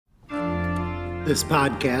This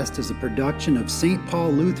podcast is a production of St.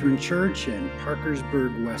 Paul Lutheran Church in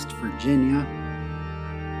Parkersburg, West Virginia.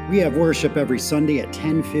 We have worship every Sunday at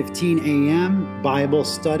 10:15 a.m., Bible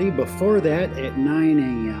study before that at 9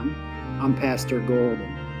 a.m. I'm Pastor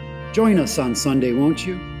Golden. Join us on Sunday, won't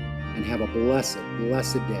you? And have a blessed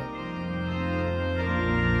day.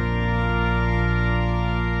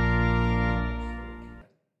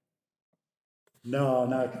 No,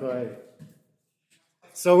 not quite.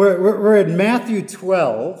 So we're in Matthew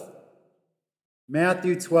 12.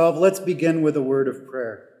 Matthew 12. Let's begin with a word of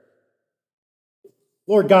prayer.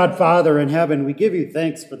 Lord God, Father in heaven, we give you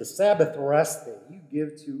thanks for the Sabbath rest that you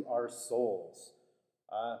give to our souls.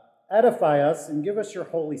 Edify us and give us your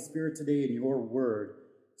Holy Spirit today in your word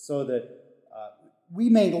so that we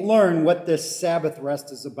may learn what this Sabbath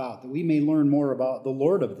rest is about, that we may learn more about the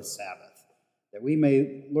Lord of the Sabbath, that we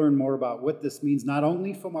may learn more about what this means not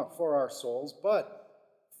only for our souls, but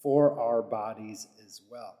for our bodies as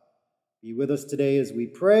well. Be with us today as we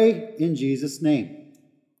pray in Jesus' name.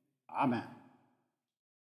 Amen.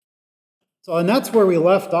 And that's where we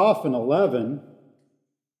left off in 11.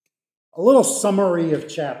 A little summary of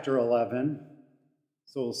chapter 11.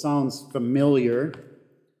 So it sounds familiar.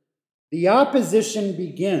 The opposition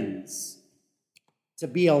begins to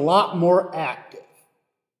be a lot more active,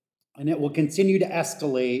 and it will continue to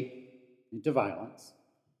escalate into violence.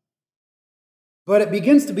 But it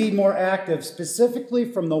begins to be more active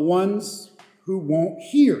specifically from the ones who won't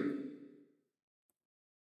hear.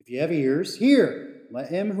 If you have ears, hear. Let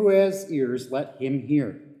him who has ears, let him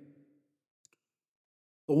hear.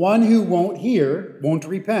 The one who won't hear won't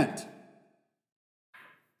repent.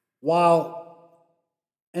 And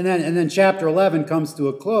then chapter 11 comes to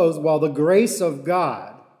a close, while the grace of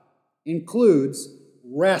God includes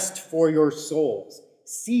rest for your souls,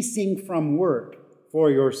 ceasing from work for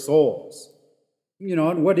your souls. You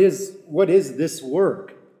know, and what is this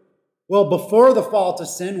work? Well, before the fall to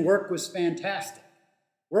sin, work was fantastic.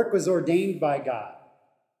 Work was ordained by God.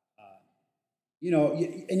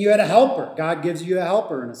 And you had a helper. God gives you a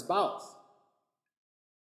helper and a spouse.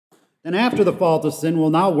 Then after the fall to sin,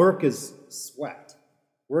 well, now work is sweat.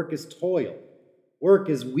 Work is toil.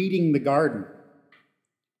 Work is weeding the garden.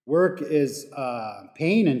 Work is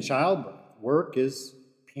pain in childbirth. Work is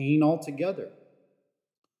pain altogether.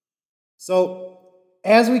 So,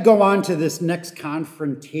 as we go on to this next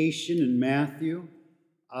confrontation in Matthew,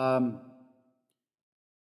 the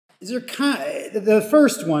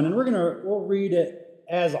first one, and we'll read it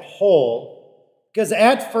as a whole, because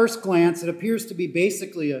at first glance it appears to be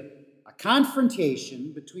basically a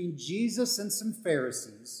confrontation between Jesus and some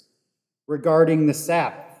Pharisees regarding the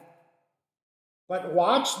Sabbath. But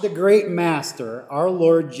watch the great master, our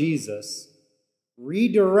Lord Jesus,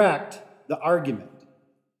 redirect the argument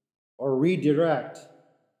or redirect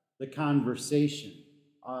the conversation.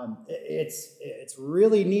 It's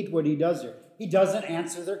really neat what he does here. He doesn't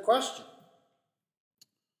answer their question.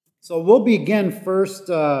 So we'll begin first.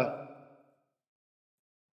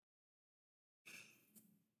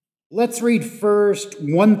 Let's read first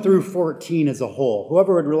 1 through 14 as a whole.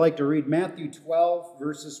 Whoever would like to read Matthew 12,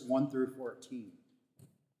 verses 1 through 14.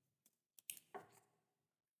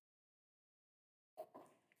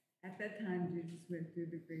 At that time, Jesus went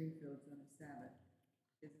through the grain fields on the Sabbath.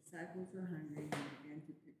 His disciples were hungry and began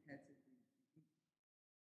to pick heads of wheat to eat.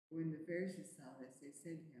 When the Pharisees saw this, they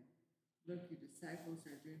said to him, "Look, your disciples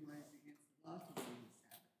are doing what is against the law to do on the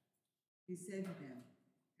Sabbath." He said to them,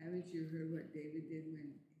 "Haven't you heard what David did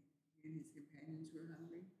when he and his companions were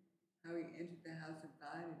hungry? How he entered the house of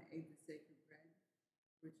God and ate the sacred bread,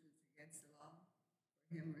 which was against the law,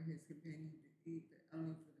 for him or his companions to eat, but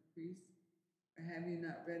only for the priests? Or have you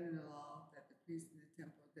not read in the law that the priests in the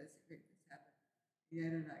temple desecrate the Sabbath,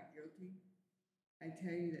 yet are not guilty? I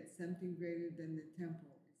tell you that something greater than the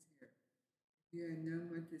temple is here. If you had known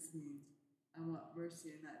what this means, I want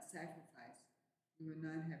mercy and not sacrifice, you would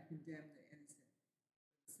not have condemned the innocent.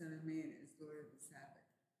 The Son of Man is Lord of the Sabbath."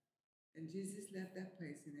 And Jesus left that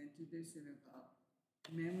place and entered their synagogue.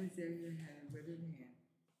 A man was there who had a withered hand.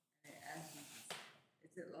 And they asked Jesus,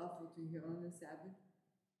 "Is it lawful to heal on the Sabbath?"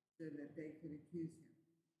 So that they could accuse him.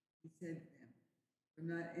 He said to them, "Will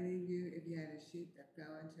not any of you, if you had a sheep that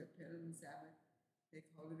fell into a pit on the Sabbath, take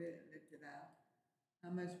hold of it and lift it out?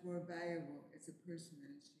 How much more valuable is a person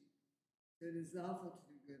than a sheep? So it is lawful to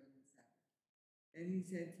do good on the Sabbath." Then he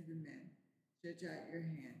said to the men, "Stretch out your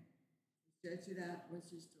hand." He stretched it out and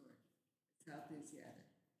was restored, as healthy as the other.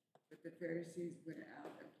 But the Pharisees went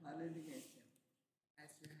out and plotted against him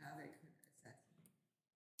as to how they could assassinate him.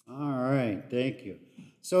 All right, thank you.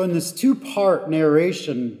 So in this two-part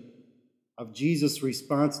narration of Jesus'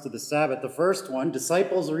 response to the Sabbath. The first one,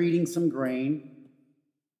 disciples are eating some grain,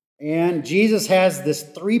 and Jesus has this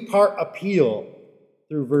three-part appeal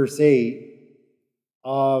through verse 8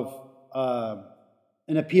 of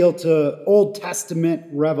an appeal to Old Testament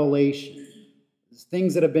revelation,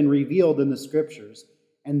 things that have been revealed in the Scriptures,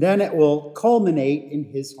 and then it will culminate in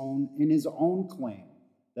his own claim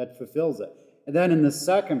that fulfills it. And then in the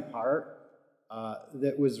second part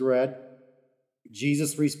that was read,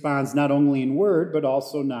 Jesus responds not only in word, but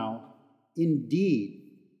also now in deed.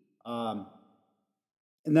 And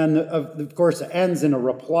then, of course, it ends in a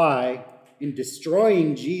reply in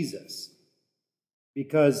destroying Jesus.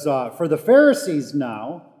 Because for the Pharisees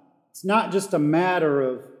now, it's not just a matter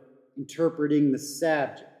of interpreting the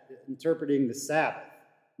Sabbath.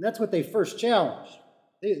 And that's what they first challenged.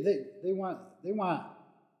 They want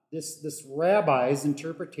this rabbi's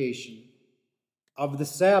interpretation of the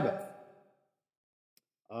Sabbath.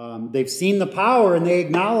 They've seen the power and they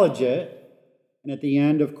acknowledge it. And at the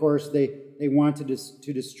end, of course, they want to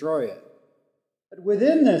destroy it. But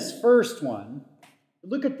within this first one,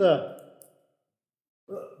 let's look at the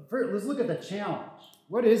challenge.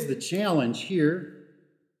 What is the challenge here?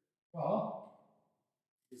 Well,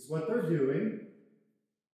 is what they're doing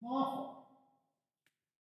lawful?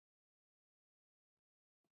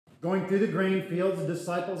 Going through the grain fields, the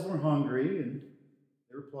disciples were hungry, and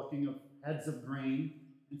they were plucking up heads of grain.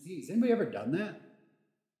 And see, has anybody ever done that?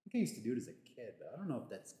 I think I used to do it as a kid, but I don't know if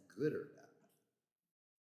that's good or not.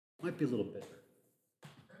 Might be a little bitter.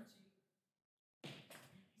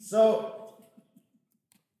 So,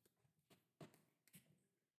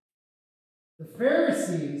 the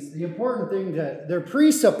Pharisees, the important thing that they're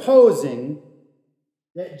presupposing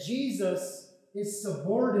that Jesus is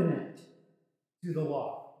subordinate to the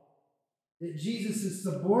law, that Jesus is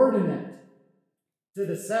subordinate to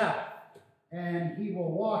the Sabbath, and he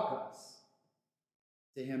will walk us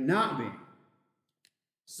to him not being.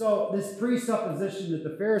 So this presupposition that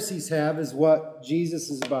the Pharisees have is what Jesus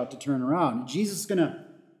is about to turn around. Jesus is going to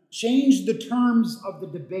change the terms of the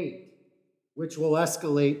debate, which will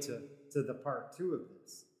escalate to the part 2 of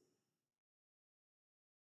this.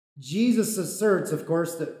 Jesus asserts, of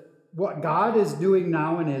course, that what God is doing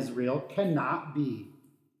now in Israel cannot be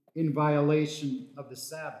in violation of the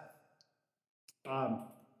Sabbath.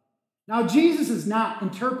 Now, Jesus is not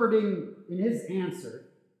interpreting in his answer,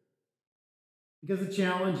 because the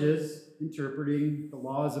challenge is interpreting the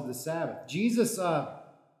laws of the Sabbath. Jesus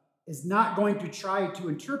is not going to try to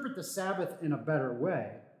interpret the Sabbath in a better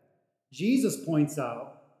way. Jesus points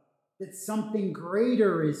out that something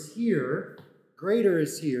greater is here.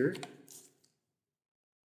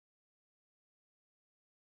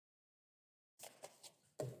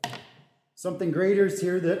 Something greater is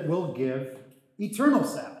here that will give eternal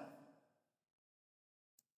Sabbath.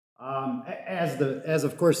 As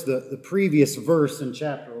of course, the previous verse in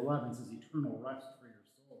chapter 11 says eternal rest for your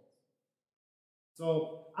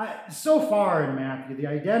soul. So far in Matthew, the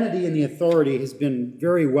identity and the authority has been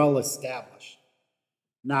very well established.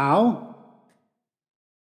 Now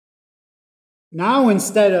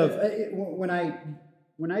instead of, when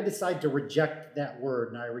I decide to reject that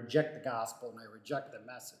word, and I reject the gospel, and I reject the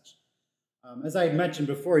message, as I had mentioned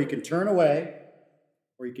before, you can turn away,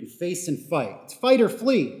 or you can face and fight. It's fight or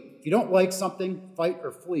flee. If you don't like something, fight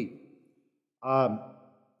or flee.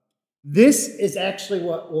 This is actually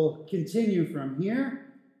what will continue from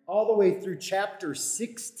here all the way through chapter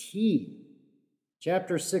 16.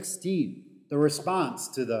 Chapter 16, the response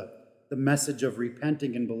to the message of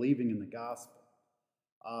repenting and believing in the gospel.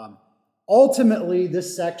 Ultimately,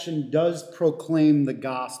 this section does proclaim the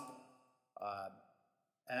gospel.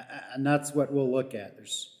 And that's what we'll look at.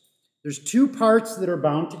 There's 2 parts that are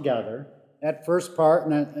bound together. That first part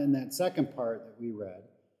and that second part that we read.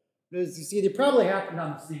 As you see, they probably happened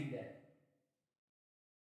on the same day.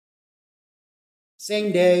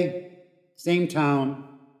 Same day, same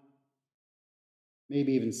town,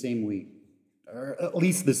 maybe even same week. Or at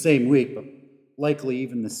least the same week, but likely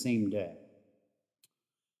even the same day.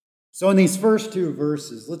 So in these first 2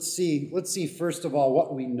 verses, let's see first of all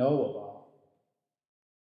what we know about.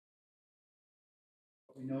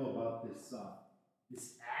 What we know about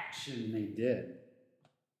this action they did.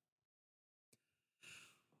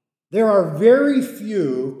 There are very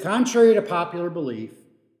few, contrary to popular belief,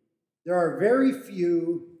 there are very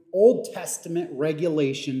few Old Testament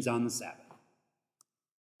regulations on the Sabbath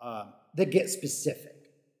that get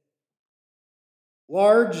specific.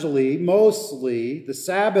 Mostly, the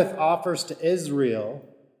Sabbath offers to Israel.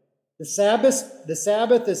 The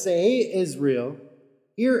Sabbath is say, hey, Israel,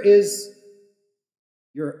 here is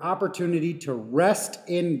your opportunity to rest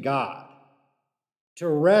in God, to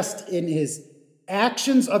rest in his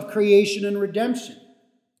actions of creation and redemption.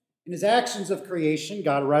 In his actions of creation,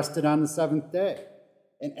 God rested on the seventh day.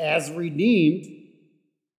 And as redeemed,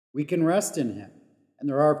 we can rest in him. And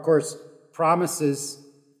there are, of course, promises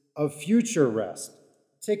of future rest.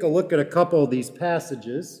 Take a look at a couple of these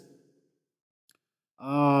passages.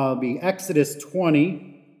 It'll be Exodus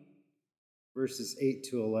 20, verses 8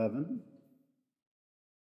 to 11.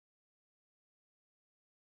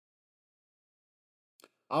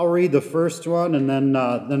 I'll read the first one, and then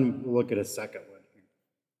we'll look at a second one here.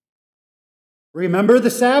 Remember the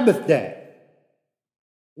Sabbath day.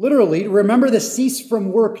 Literally, remember the cease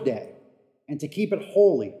from work day, and to keep it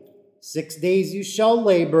holy. 6 days you shall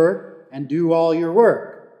labor and do all your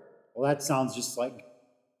work. Well, that sounds just like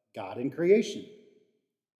God in creation.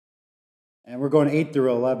 And we're going 8 through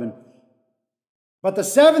 11. But the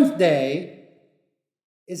seventh day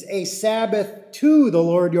is a Sabbath to the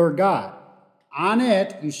Lord your God. On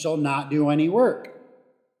it you shall not do any work.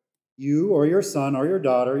 You or your son or your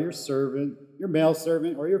daughter, your servant, your male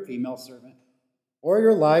servant or your female servant, or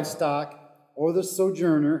your livestock, or the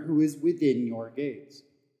sojourner who is within your gates.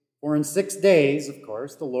 For in 6 days, of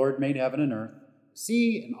course, the Lord made heaven and earth, the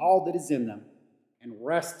sea and all that is in them, and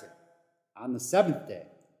rested on the seventh day.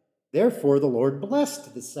 Therefore the Lord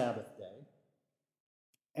blessed the Sabbath day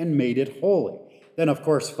and made it holy. Then, of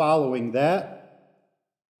course, following that,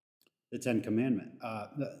 the Ten Commandments,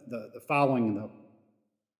 the following the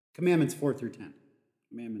Commandments 4 through 10.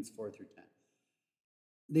 Commandments 4 through 10.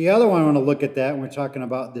 The other one I want to look at that when we're talking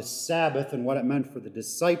about this Sabbath and what it meant for the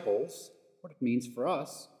disciples, what it means for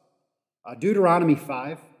us. Deuteronomy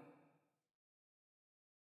 5.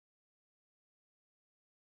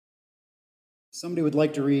 Somebody would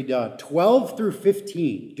like to read 12 through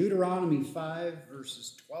 15. Deuteronomy 5,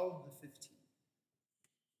 verses 12 to 15.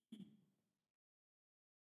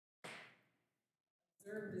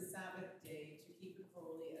 Observe the Sabbath day to keep it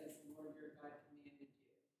holy as the Lord your God commanded you.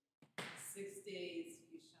 6 days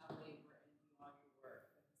you shall labor and do all your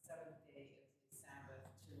work, but the seventh day is the Sabbath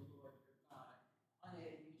to the Lord your God. On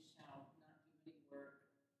it you shall not do any work,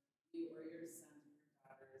 you or your sons or your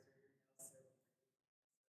daughters or your male servant,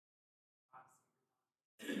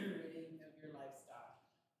 or any of your livestock,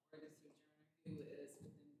 or the sojourner who is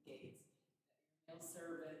within the gates, that your male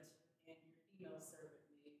servant and your female servant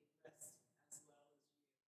may rest as well as you.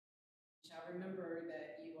 You shall remember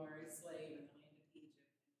that you are a slave in the land of Egypt,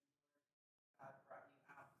 and the Lord God brought you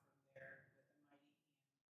out from there with a mighty hand.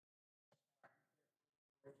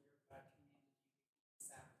 Therefore, your God commanded you to keep the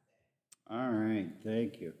Sabbath day. All right,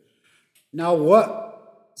 thank you. Now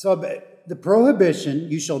so the prohibition,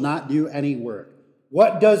 you shall not do any work.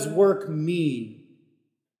 What does work mean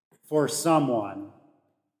for someone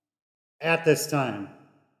at this time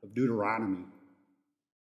of Deuteronomy?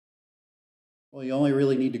 Well, you only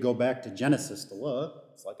really need to go back to Genesis to look.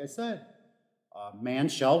 It's like I said, man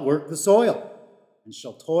shall work the soil and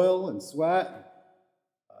shall toil and sweat,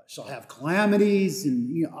 shall have calamities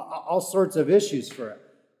and all sorts of issues for it.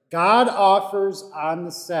 God offers on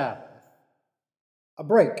the Sabbath a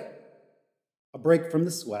break from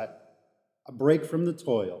the sweat, a break from the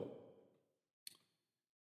toil.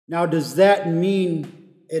 Now, does that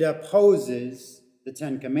mean it opposes the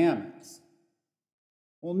Ten Commandments?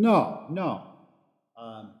 Well, no.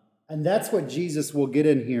 And that's what Jesus will get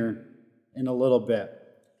in here in a little bit.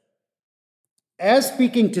 As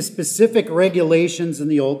speaking to specific regulations in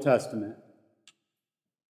the Old Testament,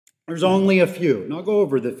 there's only a few, and I'll go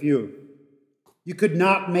over the few. You could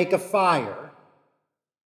not make a fire,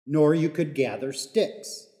 nor you could gather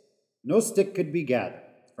sticks. No stick could be gathered,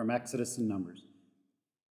 from Exodus and Numbers.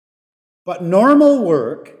 But normal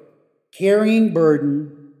work, carrying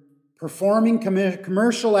burden, performing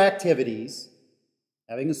commercial activities,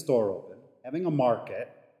 having a store open, having a market,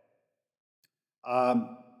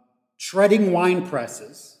 shredding wine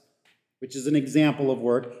presses, which is an example of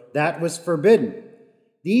work, that was forbidden.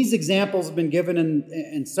 These examples have been given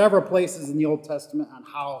in several places in the Old Testament on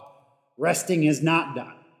how resting is not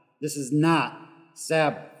done. This is not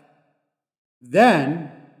Sabbath.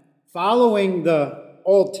 Then, following the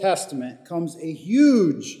Old Testament, comes a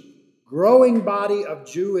huge, growing body of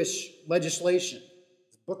Jewish legislation,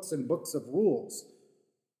 books and books of rules.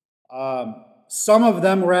 Some of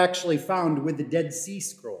them were actually found with the Dead Sea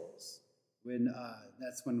Scrolls.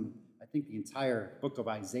 That's when I think the entire book of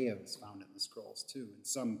Isaiah was found in the scrolls too,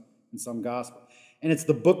 in some gospel. And it's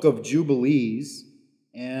the book of Jubilees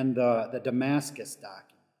and the Damascus document.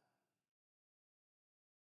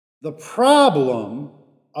 The problem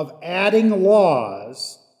of adding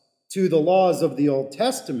laws to the laws of the Old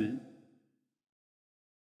Testament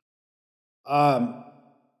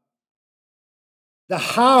The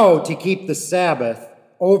how to keep the Sabbath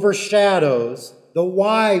overshadows the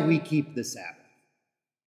why we keep the Sabbath.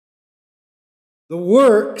 The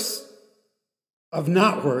works of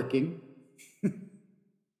not working,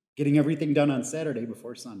 getting everything done on Saturday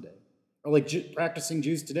before Sunday, or like practicing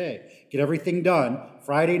Jews today, get everything done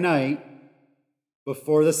Friday night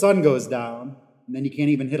before the sun goes down, and then you can't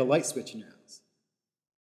even hit a light switch in your house.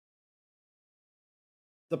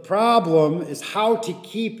 The problem is how to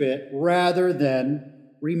keep it rather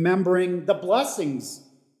than remembering the blessings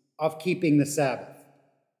of keeping the Sabbath.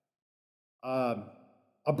 A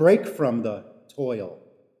break from the toil,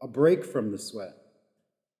 a break from the sweat.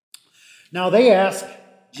 Now they ask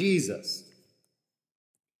Jesus,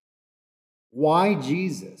 why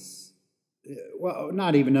Jesus? Well,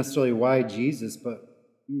 not even necessarily why Jesus, but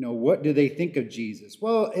what do they think of Jesus?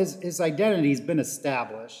 Well, his identity's been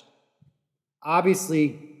established.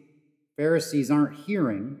 Obviously, Pharisees aren't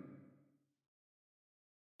hearing.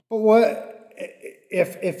 But what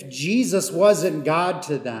if Jesus wasn't God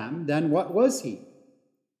to them, then what was he?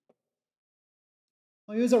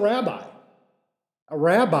 Well, he was a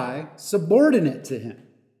rabbi subordinate to him,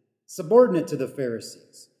 subordinate to the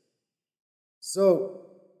Pharisees. So,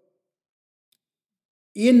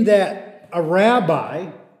 in that a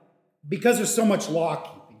rabbi, because there's so much law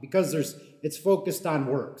keeping, because it's focused on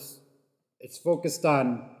works, it's focused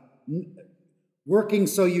on working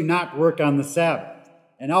so you not work on the Sabbath,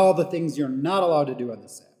 and all the things you're not allowed to do on the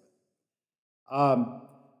Sabbath.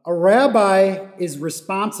 A rabbi is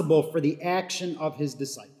responsible for the action of his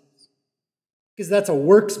disciples, because that's a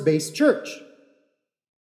works-based church.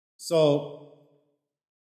 So,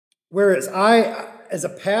 whereas I, as a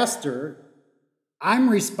pastor, I'm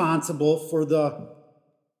responsible for the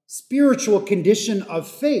spiritual condition of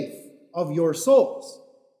faith of your souls.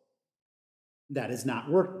 That is not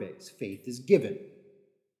work-based. Faith is given.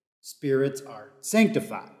 Spirits are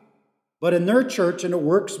sanctified. But in their church, in a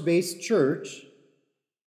works-based church,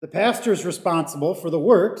 the pastor is responsible for the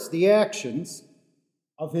works, the actions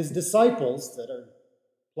of his disciples that are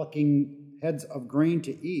plucking heads of grain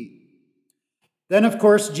to eat. Then, of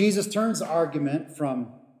course, Jesus turns the argument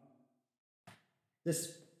from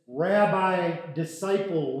this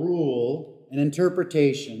rabbi-disciple rule and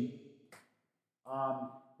interpretation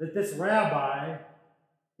that this rabbi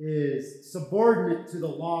is subordinate to the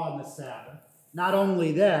law on the Sabbath. Not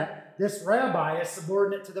only that, this rabbi is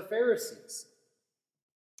subordinate to the Pharisees.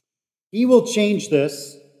 He will change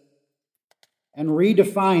this and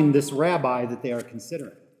redefine this rabbi that they are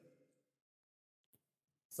considering.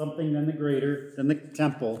 Something then the greater than the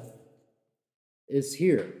temple is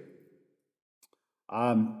here.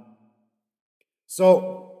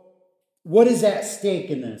 So, what is at stake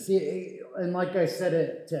in this? And like I said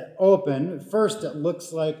it to open, first it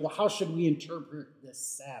looks like, well, how should we interpret this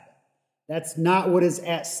Sabbath? That's not what is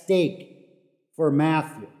at stake for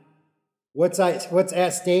Matthew. What's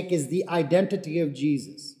at stake is the identity of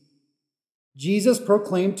Jesus. Jesus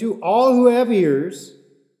proclaimed to all who have ears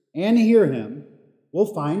and hear him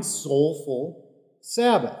will find soulful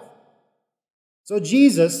Sabbath. So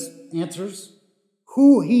Jesus answers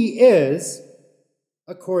who he is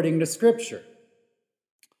according to Scripture.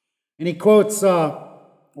 And he quotes,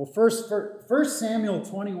 First Samuel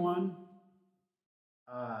 21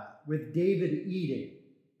 with David eating.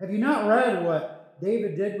 Have you not read what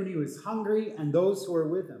David did when he was hungry and those who were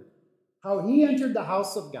with him? How he entered the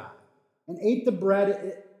house of God and ate the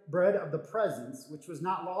bread of the presence, which was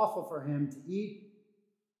not lawful for him to eat,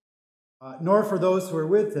 nor for those who were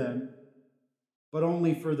with him, but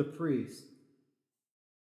only for the priest.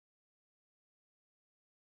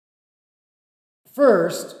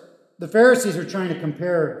 First, the Pharisees are trying to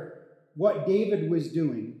compare what David was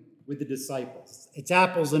doing with the disciples. It's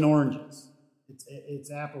apples and oranges.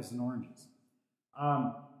 It's apples and oranges.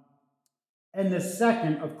 And the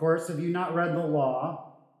second, of course, have you not read the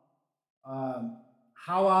law?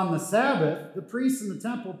 How on the Sabbath, the priests in the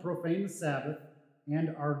temple profane the Sabbath and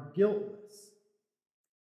are guiltless.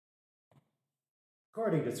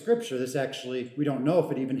 According to Scripture, this actually, we don't know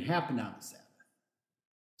if it even happened on the Sabbath.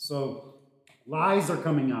 So, lies are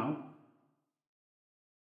coming out.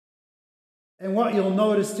 And what you'll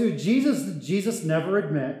notice too, Jesus never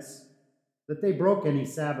admits that they broke any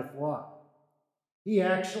Sabbath law. He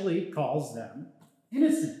actually calls them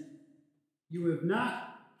innocent. You have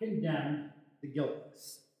not condemned the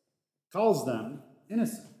guiltless. Calls them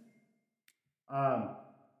innocent.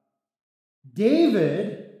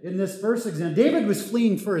 David, in this first example, David was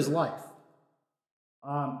fleeing for his life.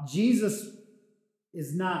 Jesus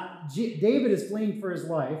is not. David is fleeing for his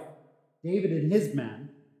life. David and his men.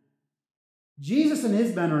 Jesus and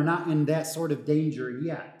his men are not in that sort of danger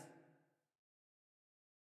yet.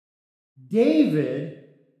 David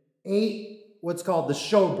ate what's called the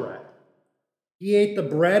showbread. He ate the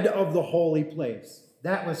bread of the holy place.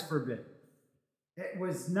 That was forbidden. It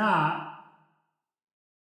was not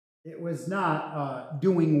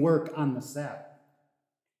doing work on the Sabbath.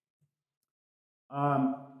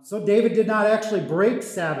 So David did not actually break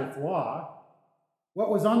Sabbath law. What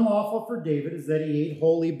was unlawful for David is that he ate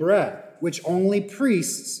holy bread, which only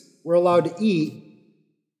priests were allowed to eat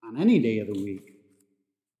on any day of the week.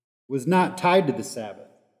 It was not tied to the Sabbath.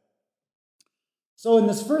 So in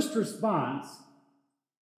this first response,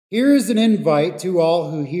 here is an invite to all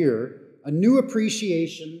who hear a new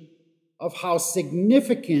appreciation of how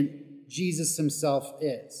significant Jesus himself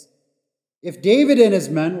is. If David and his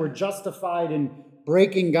men were justified in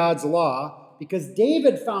breaking God's law because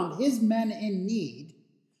David found his men in need,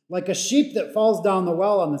 like a sheep that falls down the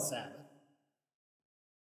well on the Sabbath,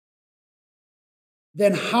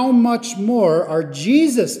 then how much more are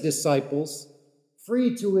Jesus' disciples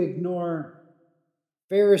free to ignore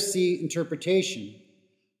Pharisee interpretation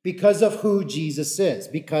because of who Jesus is,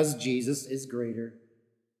 because Jesus is greater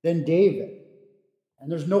than David.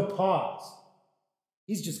 And there's no pause.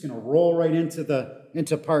 He's just going to roll right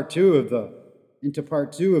into part two of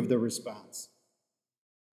the response.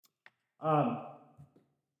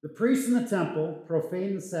 The priests in the temple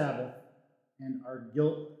profane the Sabbath and are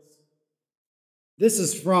guiltless. This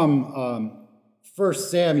is from 1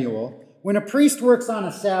 Samuel. When a priest works on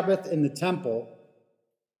a Sabbath in the temple,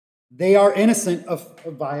 they are innocent of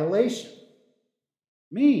a violation.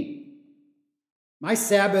 Me. My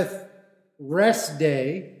Sabbath rest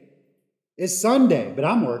day is Sunday, but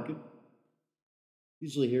I'm working.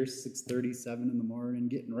 Usually here 6:30, 7 in the morning,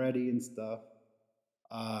 getting ready and stuff.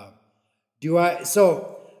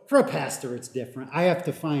 So for a pastor, it's different. I have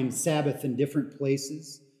to find Sabbath in different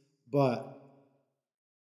places, but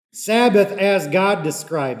Sabbath, as God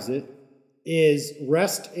describes it, is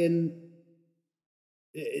rest in.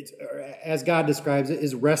 As God describes it,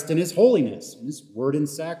 is rest in His holiness, in His word and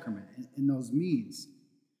sacrament, in those means.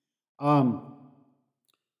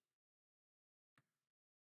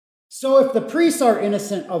 So if the priests are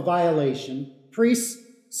innocent of violation, priests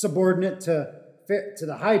subordinate to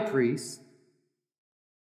the high priest,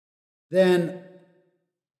 then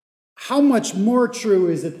how much more true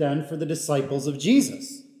is it then for the disciples of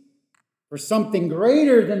Jesus? For something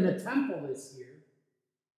greater than the temple is here,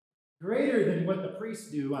 greater than what the priests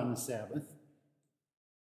do on the Sabbath.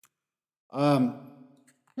 In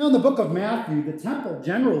the book of Matthew, the temple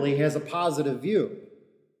generally has a positive view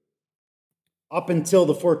up until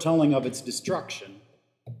the foretelling of its destruction.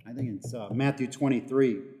 I think it's Matthew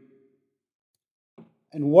 23.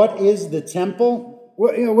 And what is the temple?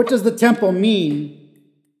 What does the temple mean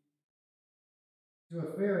to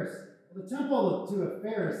a Pharisee? Well, the temple to a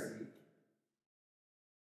Pharisee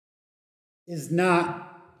is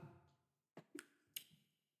not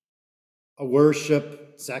a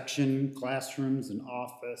worship section, classrooms, an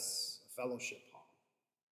office, a fellowship hall.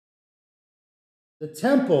 The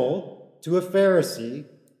temple to a Pharisee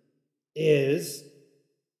is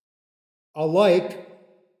alike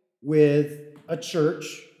with a church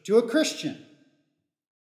to a Christian.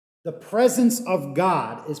 The presence of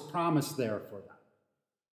God is promised there for them.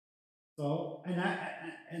 So,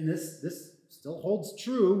 and this still holds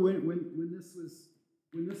true when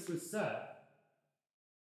this was said.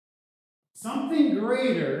 Something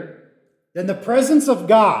greater than the presence of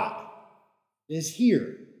God is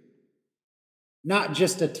here, not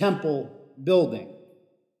just a temple building.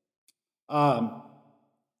 God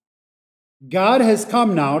has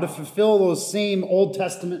come now to fulfill those same Old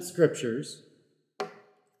Testament scriptures,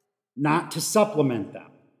 not to supplement them.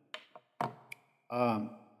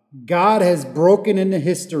 God has broken into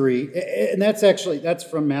history, and that's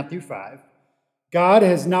from Matthew 5. God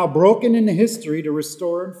has now broken into history to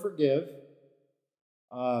restore and forgive.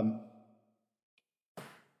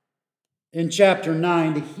 In chapter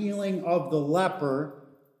 9, the healing of the leper,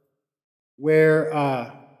 where,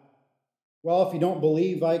 if you don't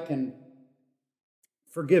believe I can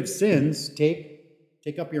forgive sins,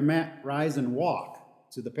 take up your mat, rise and walk,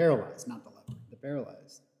 to the paralyzed, not the leper, the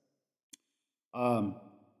paralyzed.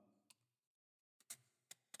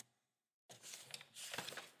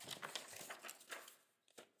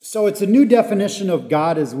 So it's a new definition of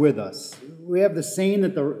God is with us. We have the saying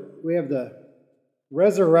that we have the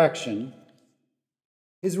resurrection.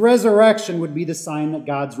 His resurrection would be the sign that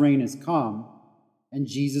God's reign has come, and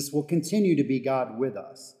Jesus will continue to be God with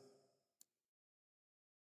us.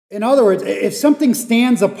 In other words, if something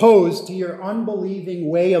stands opposed to your unbelieving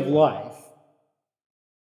way of life,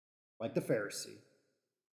 like the Pharisee,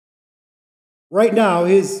 Right now,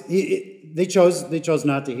 they chose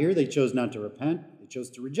not to hear, they chose not to repent, they chose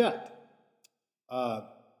to reject.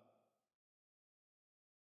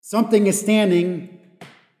 Something is standing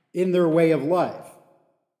in their way of life.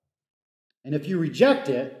 And if you reject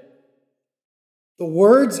it, the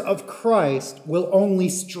words of Christ will only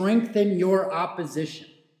strengthen your opposition.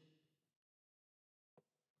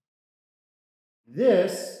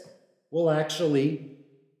 This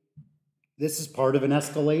is part of an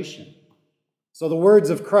escalation. So the words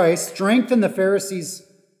of Christ strengthen the Pharisees'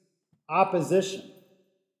 opposition.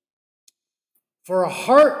 For a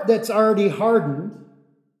heart that's already hardened,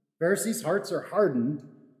 Pharisees' hearts are hardened,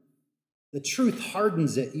 the truth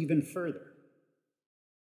hardens it even further.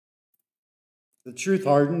 The truth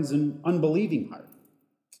hardens an unbelieving heart.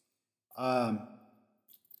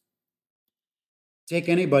 Take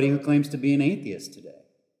anybody who claims to be an atheist today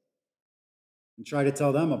and try to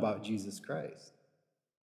tell them about Jesus Christ.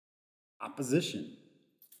 Opposition.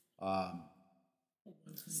 One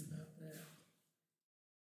thing about that,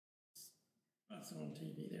 I saw on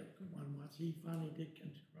TV there one watch. He finally did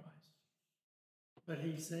come to Christ, but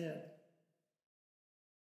he said,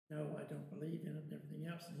 "No, I don't believe in him," and everything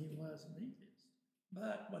else, and he was an atheist.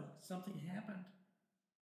 But when something happened,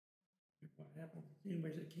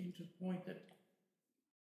 anyways, it came to the point that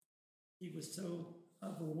he was so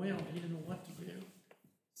overwhelmed, he didn't know what to do.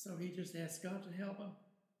 So he just asked God to help him.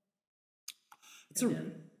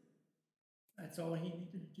 That's all he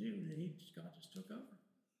needed to do, and then God just took over.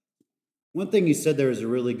 One thing you said there is a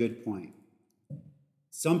really good point.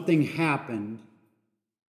 Something happened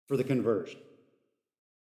for the conversion.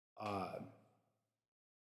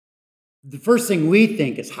 The first thing we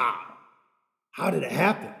think is how. How did it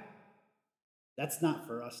happen? That's not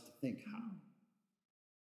for us to think how.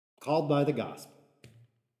 Called by the gospel.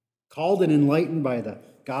 Called and enlightened by the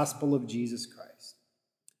gospel of Jesus Christ.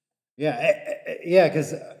 Yeah,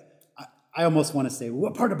 because I almost want to say,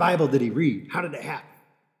 what part of the Bible did he read? How did it happen?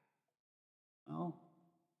 Well,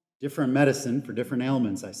 different medicine for different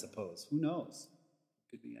ailments, I suppose. Who knows?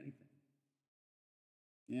 It could be anything.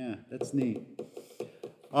 Yeah, that's neat.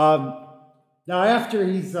 Now, after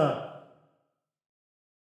he's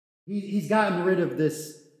gotten rid of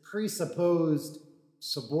this presupposed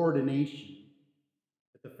subordination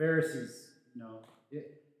that the Pharisees,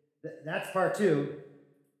 that's part two.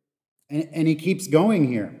 And he keeps going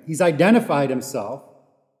here. He's identified himself.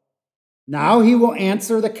 Now he will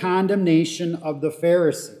answer the condemnation of the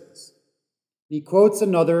Pharisees. He quotes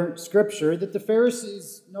another scripture that the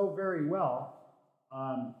Pharisees know very well,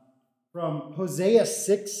 from Hosea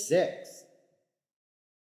 6:6.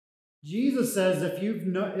 Jesus says, if you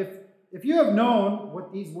have known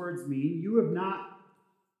what these words mean, you have not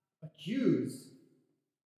accused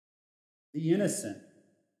the innocent.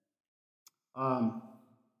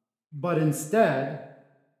 But instead,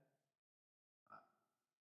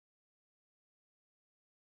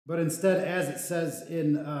 as it says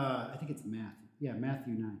in, I think it's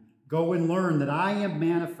Matthew 9, go and learn that I am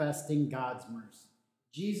manifesting God's mercy.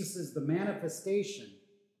 Jesus is the manifestation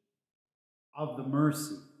of the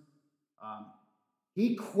mercy.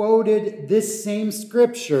 He quoted this same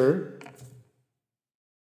scripture.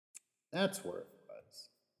 That's where it was.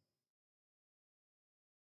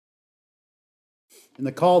 In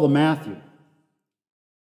the call to Matthew.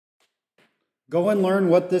 Go and learn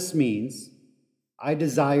what this means. I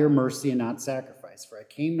desire mercy and not sacrifice, for I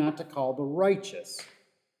came not to call the righteous,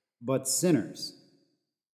 but sinners.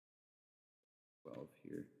 12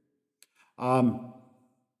 here.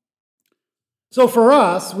 So for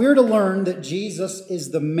us, we're to learn that Jesus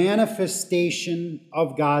is the manifestation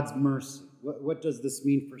of God's mercy. What does this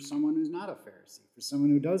mean for someone who's not a Pharisee, for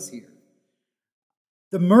someone who does hear?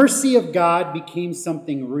 The mercy of God became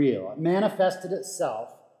something real. It manifested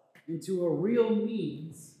itself into a real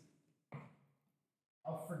means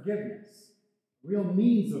of forgiveness, a real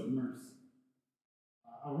means of mercy,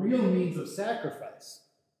 a real means of sacrifice.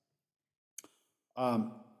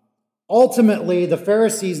 Ultimately, the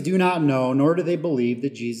Pharisees do not know, nor do they believe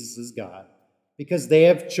that Jesus is God, because they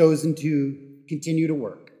have chosen to continue to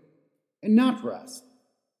work and not rest.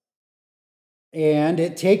 And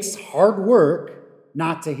it takes hard work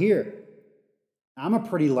not to hear. I'm a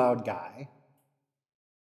pretty loud guy.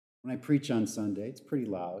 When I preach on Sunday, it's pretty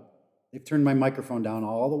loud. They've turned my microphone down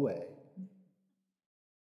all the way.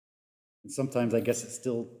 And sometimes I guess it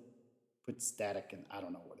still puts static in, I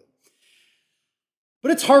don't know what it is.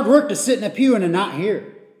 But it's hard work to sit in a pew and to not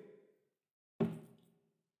hear.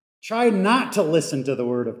 Try not to listen to the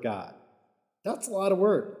Word of God. That's a lot of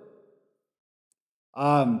work.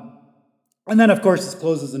 And then, of course, it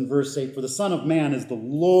closes in verse 8, for the Son of Man is the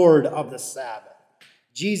Lord of the Sabbath.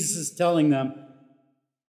 Jesus is telling them,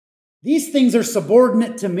 these things are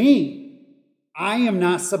subordinate to me. I am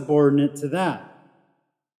not subordinate to them.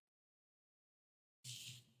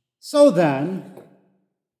 So then,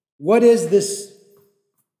 what is this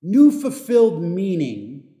new fulfilled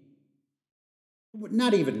meaning?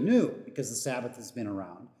 Not even new, because the Sabbath has been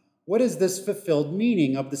around. What is this fulfilled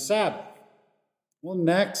meaning of the Sabbath? Well,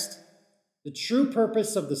 next, the true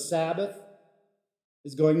purpose of the Sabbath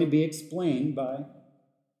is going to be explained by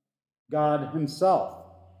God himself.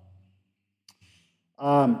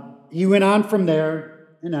 He went on from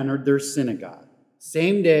there and entered their synagogue.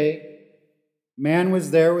 Same day, man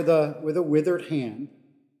was there with a withered hand.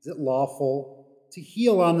 Is it lawful to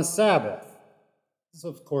heal on the Sabbath? This is,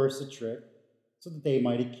 of course, a trick so that they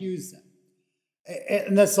might accuse them.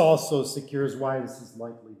 And this also secures why this is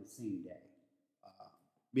likely the same day.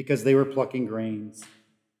 Because they were plucking grains.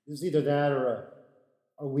 It was either that or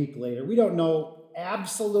a week later. We don't know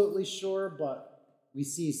absolutely sure, but we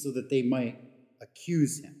see so that they might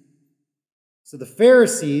accuse him. So the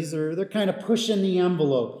Pharisees, they're kind of pushing the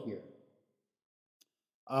envelope here.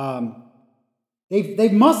 They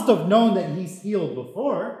must have known that he's healed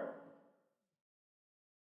before.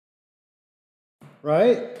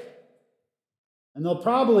 Right? And they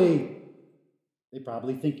probably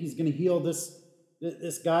think he's going to heal this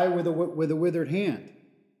guy with a withered hand.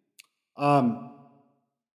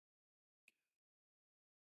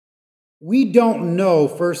 We don't know,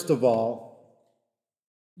 first of all,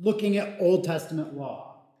 looking at Old Testament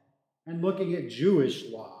law and looking at Jewish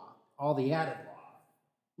law, all the added law,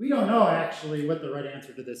 we don't know actually what the right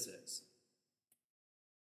answer to this is.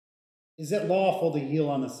 Is it lawful to heal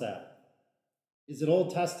on the Sabbath? Is it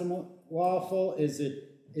Old Testament lawful? Is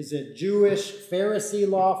it Jewish, Pharisee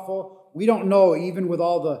lawful? We don't know, even with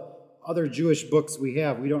all the other Jewish books we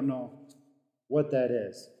have, we don't know what that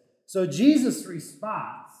is. So Jesus'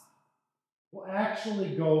 response will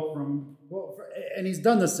actually go from, and he's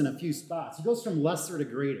done this in a few spots, he goes from lesser to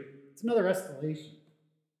greater. It's another escalation.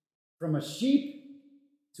 From a sheep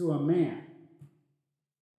to a man.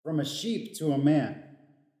 From a sheep to a man.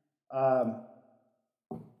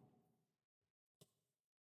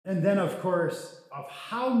 And then, of course, of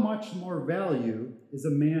how much more value is a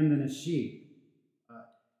man than a sheep.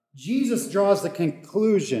 Jesus draws the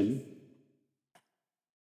conclusion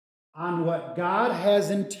on what God has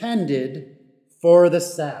intended for the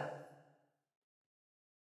Sabbath.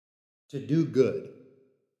 To do good.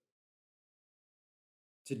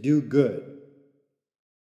 To do good.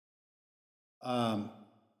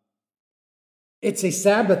 It's a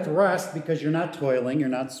Sabbath rest because you're not toiling, you're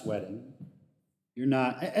not sweating. You're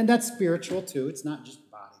not, and that's spiritual too. It's not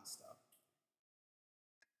just body stuff.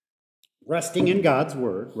 Resting in God's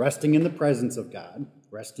word, resting in the presence of God,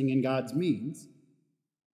 resting in God's means.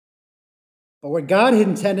 But what God had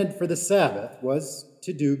intended for the Sabbath was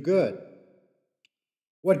to do good.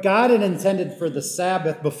 What God had intended for the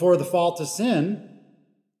Sabbath before the fall to sin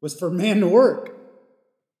was for man to work.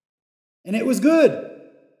 And it was good.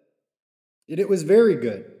 It was very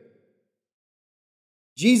good.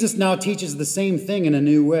 Jesus now teaches the same thing in a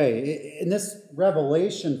new way. In this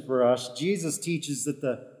revelation for us, Jesus teaches that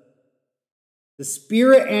the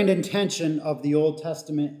spirit and intention of the Old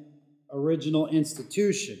Testament original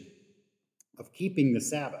institution of keeping the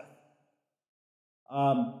Sabbath.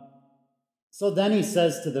 So then he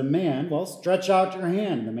says to the man, well, stretch out your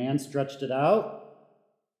hand. The man stretched it out,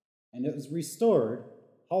 and it was restored,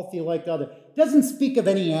 healthy like the other. It doesn't speak of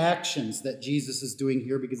any actions that Jesus is doing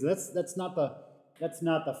here, because that's not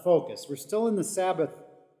the focus. We're still in the Sabbath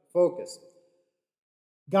focus.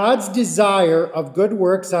 God's desire of good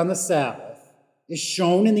works on the Sabbath is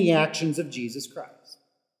shown in the actions of Jesus Christ.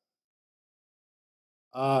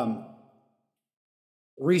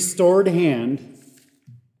 Restored hand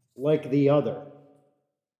like the other.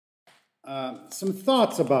 Some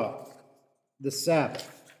thoughts about the Sabbath.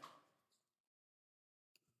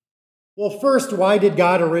 Well, first, why did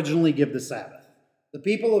God originally give the Sabbath? The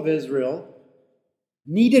people of Israel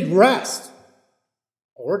needed rest,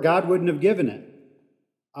 or God wouldn't have given it.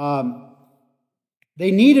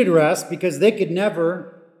 They needed rest because they could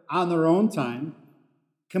never, on their own time,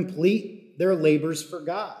 complete their labors for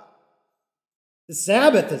God. The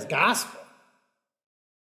Sabbath is gospel.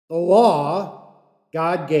 The law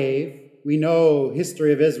God gave, we know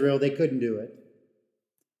history of Israel, they couldn't do it.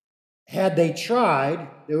 Had they tried,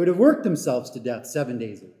 they would have worked themselves to death 7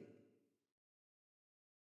 days a week.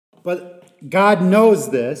 But God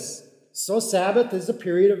knows this, so Sabbath is a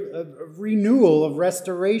period of renewal, of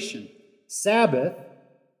restoration. Sabbath,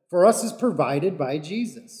 for us, is provided by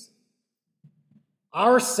Jesus.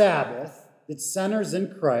 Our Sabbath that centers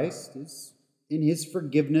in Christ in his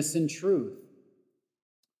forgiveness and truth.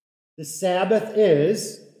 The Sabbath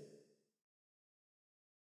is,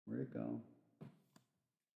 where'd it go?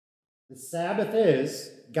 The Sabbath is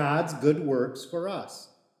God's good works for us.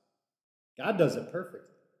 God does it perfectly.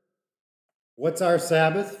 What's our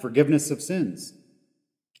Sabbath? Forgiveness of sins.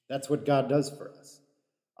 That's what God does for us.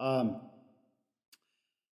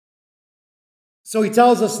 So he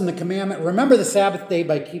tells us in the commandment, remember the Sabbath day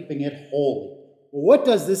by keeping it holy. Well, what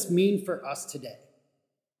does this mean for us today?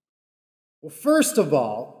 Well, first of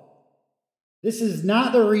all, this is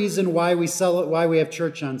not the reason why we have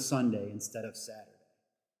church on Sunday instead of Saturday.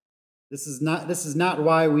 This is not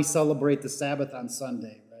why we celebrate the Sabbath on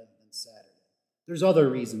Sunday rather than Saturday. There's other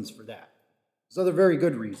reasons for that. There's other very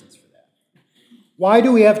good reasons for that. Why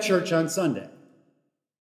do we have church on Sunday?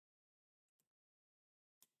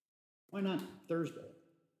 Why not Thursday?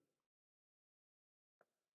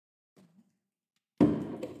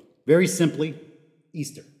 Very simply,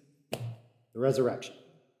 Easter, the resurrection.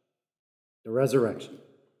 The resurrection.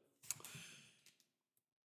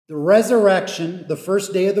 The resurrection, the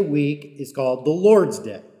first day of the week, is called the Lord's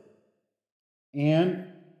Day. And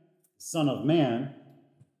Son of Man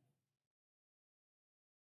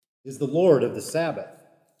is the Lord of the Sabbath.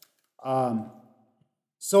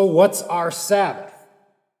 So what's our Sabbath?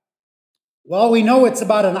 Well, we know it's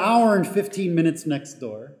about an hour and 15 minutes next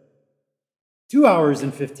door. 2 hours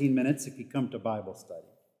and 15 minutes if you come to Bible study.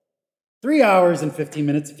 3 hours and 15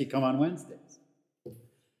 minutes if you come on Wednesdays.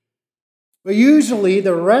 But usually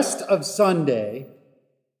the rest of Sunday,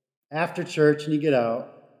 after church and you get out,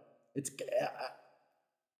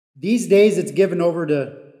 these days it's given over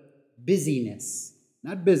to busyness.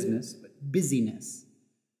 Not business, but busyness.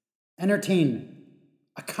 Entertainment.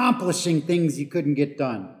 Accomplishing things you couldn't get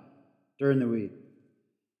done during the week.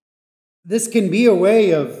 This can be a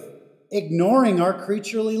way of ignoring our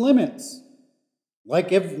creaturely limits,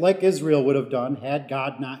 like Israel would have done had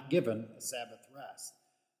God not given a Sabbath rest.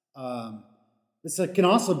 This can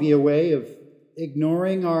also be a way of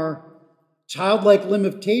ignoring our childlike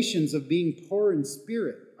limitations of being poor in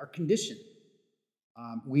spirit, our condition.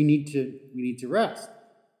 We need to rest.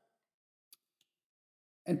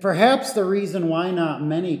 And perhaps the reason why not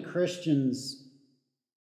many Christians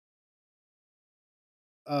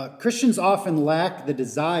often lack the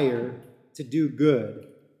desire to do good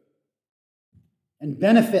and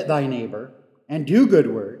benefit thy neighbor and do good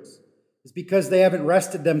works is because they haven't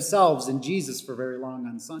rested themselves in Jesus for very long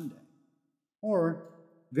on Sunday. Or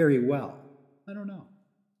very well. I don't know.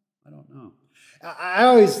 I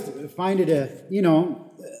always find it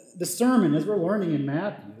the sermon, as we're learning in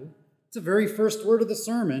Matthew, it's the very first word of the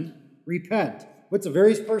sermon, repent. What's the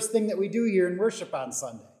very first thing that we do here in worship on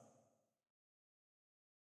Sunday?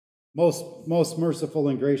 Most merciful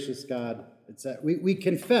and gracious God, it's that we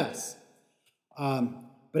confess.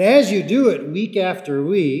 But as you do it week after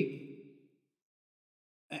week,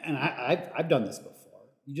 and I've done this before,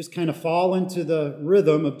 you just kind of fall into the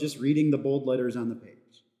rhythm of just reading the bold letters on the page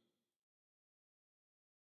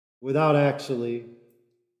without actually.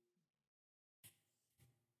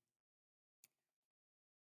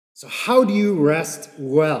 So how do you rest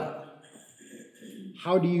well?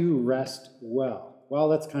 How do you rest well? Well,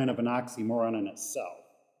 that's kind of an oxymoron in itself,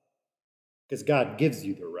 because God gives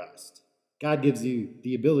you the rest. God gives you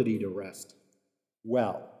the ability to rest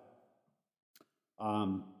well.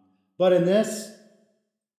 But in this,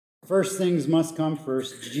 first things must come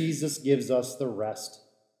first. Jesus gives us the rest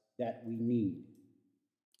that we need.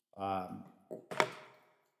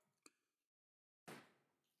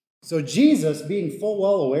 So Jesus, being full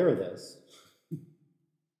well aware of this,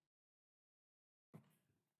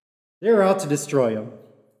 they were out to destroy him.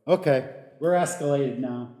 Okay, we're escalated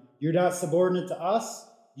now. You're not subordinate to us.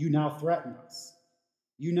 You now threaten us.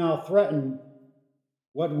 You now threaten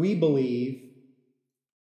what we believe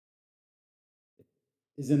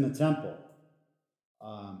is in the temple.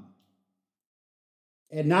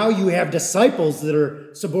 And now you have disciples that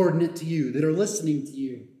are subordinate to you, that are listening to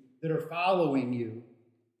you, that are following you.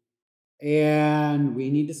 And we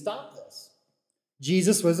need to stop this.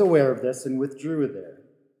 Jesus was aware of this and withdrew there.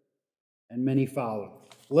 And many followed.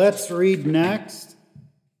 Let's read next.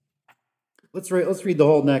 Let's read the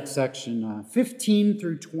whole next section, 15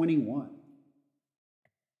 through 21.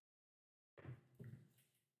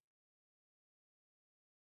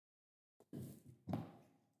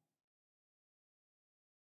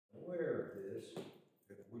 Aware of this,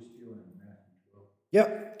 if we're still in Matthew 12.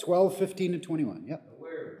 Yep, 12, 15 to 21. Yep.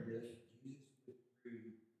 Aware of this, Jesus withdrew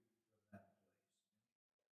from that place.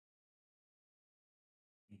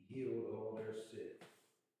 He healed all their sick,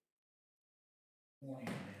 warning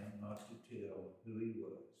them not to tell who he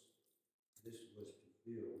was. This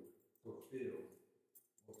fulfill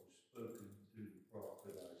what was spoken through the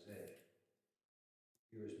prophet Isaiah.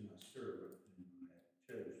 Here is my servant whom I have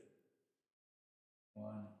chosen,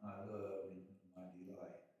 one I love and whom I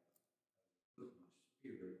delight. I will put my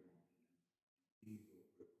spirit on him. He will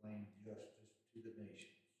proclaim justice to the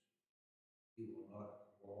nations. He will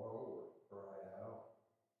not quarrel or cry out,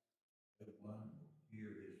 but one will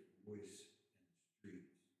hear his voice in the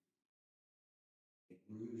streets. A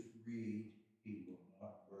bruised reed he will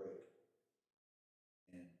not break,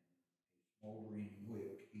 and a smoldering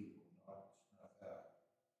wick he will not snuff out,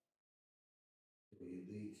 till he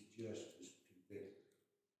leads justice to victory.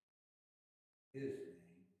 His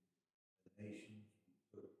name, the nations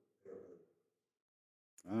will put their hope.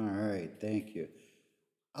 All right, thank you.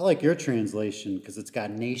 I like your translation because it's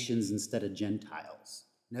got nations instead of Gentiles.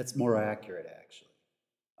 And that's more accurate, actually.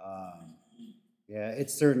 Yeah,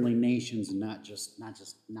 it's certainly nations and not just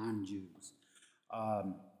non-Jews.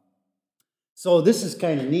 So this is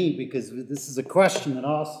kind of neat because this is a question that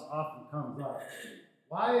also often comes up.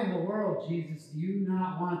 Why in the world, Jesus, do you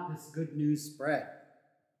not want this good news spread?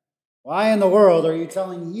 Why in the world are you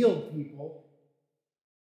telling healed people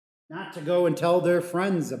not to go and tell their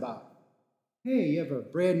friends about it? Hey, you have a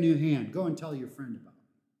brand new hand. Go and tell your friend about it.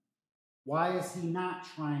 Why is he not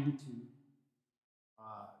trying to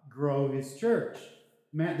grow his church?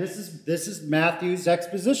 This is Matthew's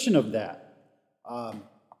exposition of that.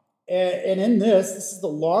 And in this is the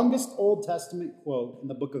longest Old Testament quote in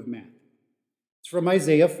the book of Matthew. It's from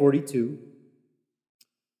Isaiah 42.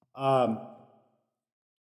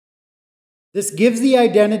 This gives the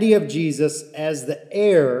identity of Jesus as the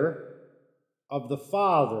heir of the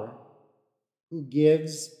Father who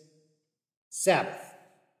gives Sabbath.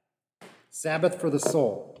 Sabbath for the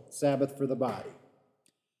soul, Sabbath for the body.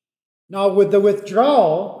 Now, with the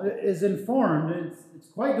withdrawal is informed, it's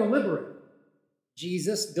quite deliberate.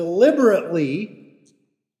 Jesus deliberately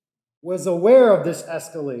was aware of this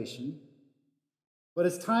escalation, but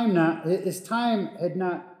his time had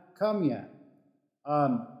not come yet.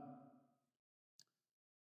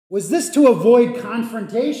 Was this to avoid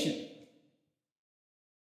confrontation?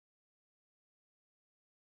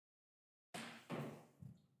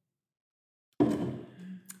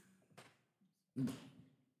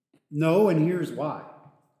 No, and here's why.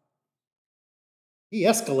 He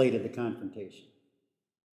escalated the confrontation.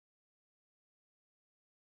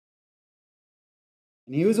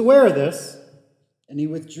 And he was aware of this, and he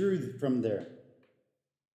withdrew from there.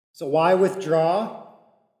 So why withdraw?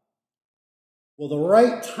 Well, the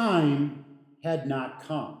right time had not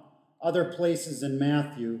come. Other places in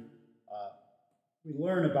Matthew, we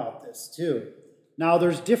learn about this too. Now,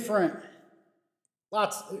 there's just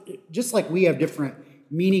like we have different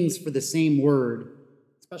meanings for the same word,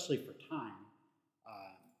 especially for time.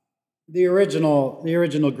 The original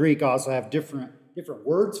Greek also have different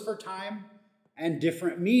words for time and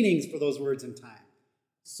different meanings for those words in time.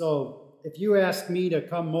 So if you ask me to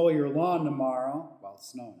come mow your lawn tomorrow, well,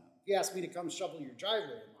 it's snow now. If you ask me to come shovel your driveway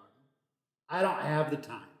tomorrow, I don't have the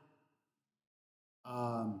time.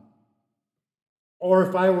 Or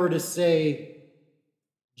if I were to say,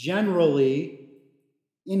 generally,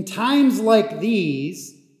 in times like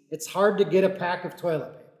these, it's hard to get a pack of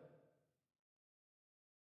toilet paper.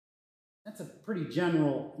 That's a pretty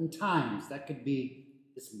general in times. That could be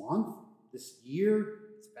this month, this year,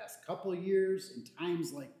 this past couple of years, in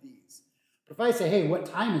times like these. But if I say, hey, what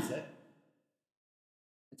time is it?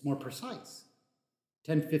 It's more precise.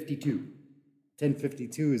 10:52.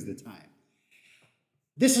 10:52 is the time.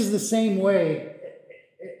 This is the same way,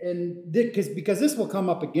 and because this will come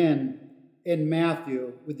up again in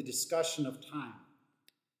Matthew with the discussion of time.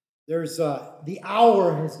 There's the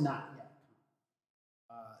hour has not yet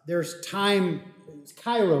come. There's time, it's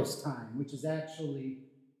Kairos time, which is actually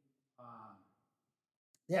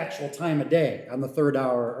the actual time of day. On the third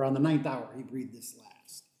hour or on the ninth hour, he breathed this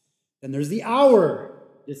last. Then there's the hour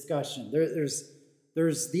discussion.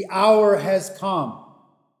 There's the hour has come.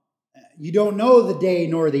 You don't know the day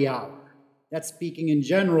nor the hour. That's speaking in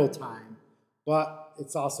general time, but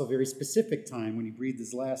it's also very specific time when he breathed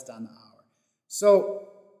his last on the hour. So,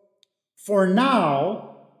 for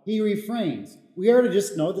now, he refrains. We are to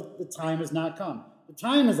just know that the time has not come. The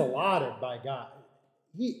time is allotted by God.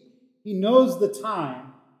 He knows the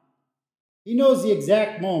time. He knows the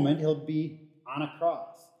exact moment he'll be on a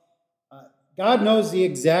cross. God knows the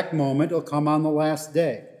exact moment he'll come on the last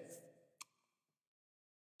day.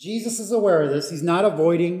 Jesus is aware of this. He's not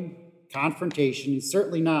avoiding confrontation. He's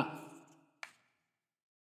certainly not.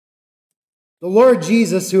 The Lord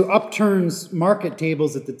Jesus, who upturns market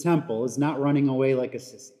tables at the temple, is not running away like a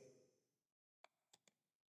sissy.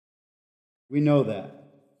 We know that.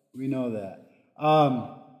 We know that.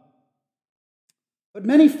 But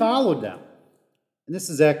many followed them. And this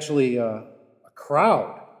is actually a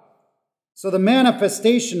crowd. So the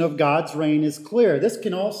manifestation of God's reign is clear. This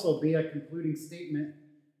can also be a concluding statement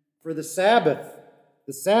for the Sabbath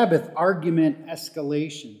argument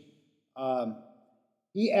escalation.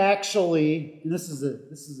 He actually, and this is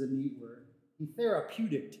a neat word, he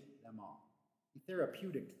therapeuticed them all. He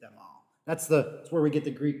therapeuticed them all. That's where we get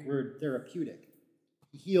the Greek word therapeutic.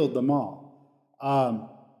 He healed them all. A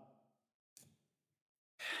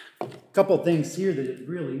couple things here that is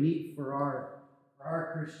really neat for our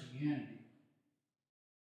Christianity.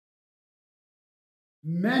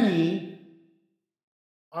 Many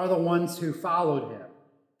are the ones who followed him.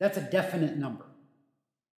 That's a definite number.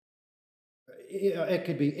 It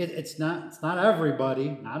could be. It's not everybody.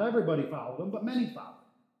 Not everybody followed him, but many followed.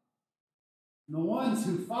 And the ones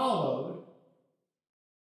who followed,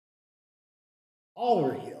 all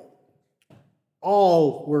were healed.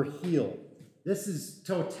 All were healed. This is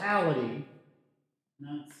totality,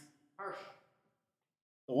 not partial.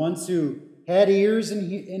 The ones who had ears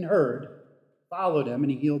and heard followed him,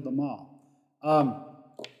 and he healed them all.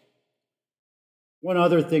 One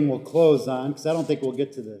other thing we'll close on, because I don't think we'll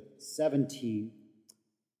get to the 17.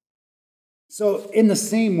 So in the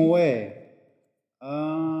same way,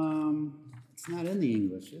 it's not in the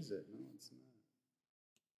English, is it? No, it's not.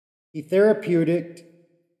 He therapeutic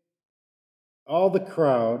all the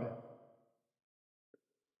crowd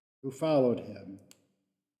who followed him,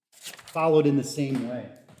 followed in the same way.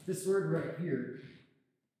 This word right here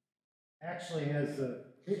actually has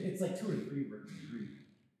it's like 2 or 3 words in Greek.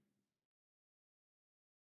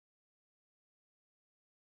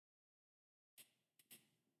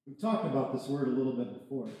 We've talked about this word a little bit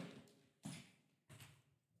before.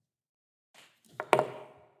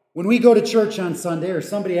 When we go to church on Sunday or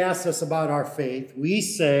somebody asks us about our faith, we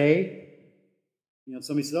say,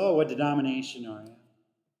 somebody says, "Oh, what denomination are you?"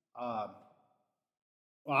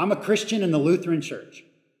 Well, I'm a Christian in the Lutheran Church.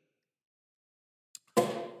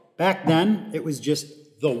 Back then, it was just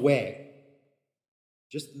the way.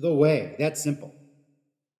 Just the way. That simple.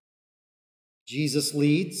 Jesus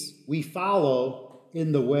leads. We follow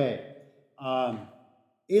in the way.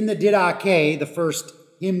 In the Didache, the first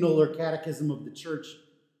hymnal or catechism of the church,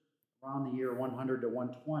 around the year 100 to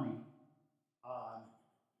 120,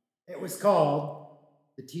 it was called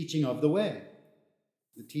the teaching of the way.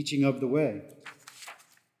 The teaching of the way.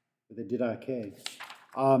 The Didache.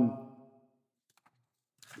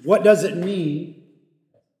 What does it mean?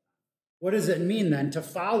 What does it mean then to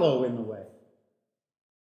follow in the way?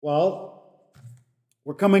 Well,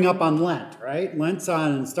 we're coming up on Lent, right? Lent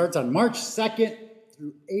starts on March 2nd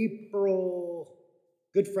through April.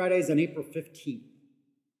 Good Friday's on April 15th.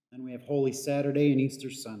 Then we have Holy Saturday and Easter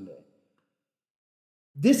Sunday.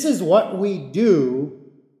 This is what we do.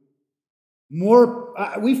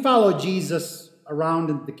 We follow Jesus around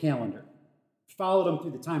in the calendar. We followed him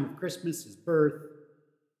through the time of Christmas, his birth.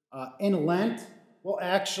 In Lent, we'll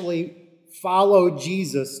actually follow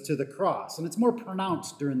Jesus to the cross. And it's more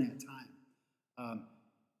pronounced during that time.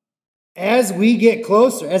 As we get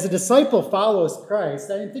closer, as a disciple follows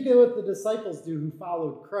Christ, I mean, think of what the disciples do who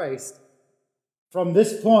followed Christ from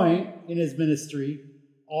this point in his ministry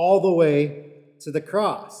all the way to the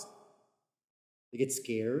cross. They get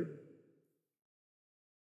scared.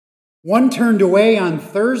 One turned away on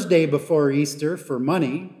Thursday before Easter for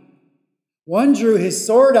money. One drew his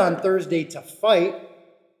sword on Thursday to fight.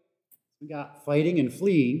 We got fighting and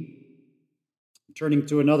fleeing, turning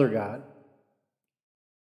to another god.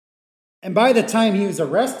 And by the time he was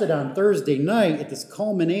arrested on Thursday night, at this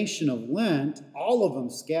culmination of Lent, all of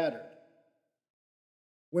them scattered.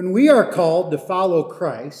 When we are called to follow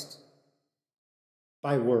Christ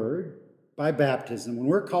by word, by baptism, when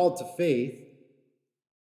we're called to faith,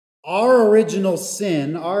 our original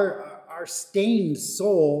sin, our stained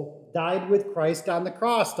soul, died with Christ on the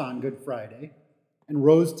cross on Good Friday and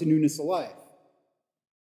rose to newness of life.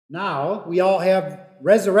 Now, we all have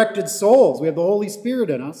resurrected souls. We have the Holy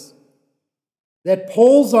Spirit in us that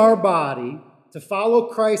pulls our body to follow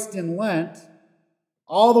Christ in Lent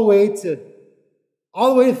all the way to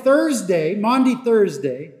Thursday, Maundy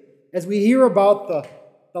Thursday, as we hear about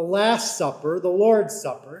the Last Supper, the Lord's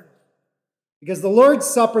Supper. Because the Lord's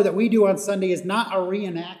Supper that we do on Sunday is not a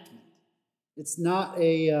reenactment. It's not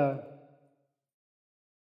a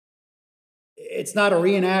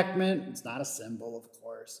reenactment. It's not a symbol, of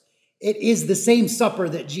course. It is the same supper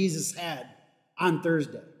that Jesus had on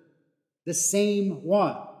Thursday. The same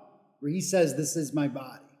one, where he says, "This is my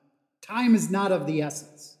body." Time is not of the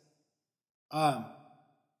essence. And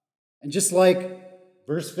just like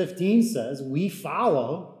verse 15 says, we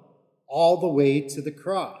follow all the way to the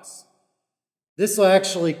cross. This will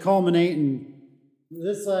actually culminate in,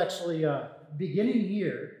 this will actually, beginning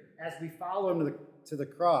here, as we follow him to the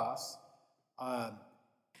cross,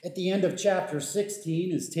 at the end of chapter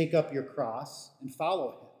 16 is take up your cross and follow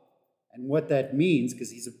him. And what that means,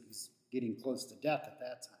 because he's getting close to death at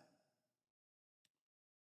that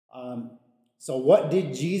time. So what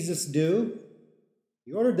did Jesus do?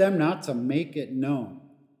 He ordered them not to make it known.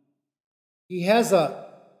 He has a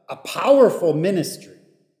powerful ministry.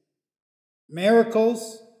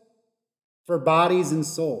 Miracles for bodies and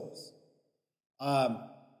souls. But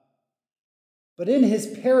in his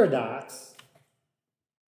paradox,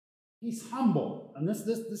 he's humble. And this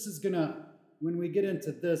is going to, when we get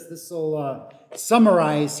into this will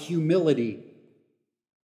summarize humility.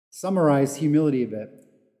 Summarize humility a bit.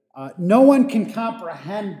 No one can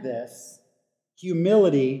comprehend this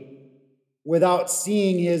humility without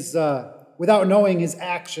seeing his, without knowing his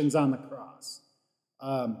actions on the cross,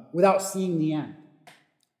 without seeing the end.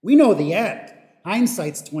 We know the end.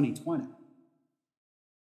 Hindsight's 20/20.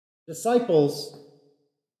 Disciples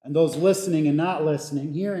and those listening and not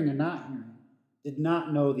listening, hearing and not hearing, did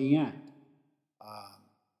not know the end.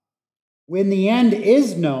 When the end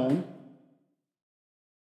is known,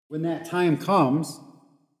 when that time comes,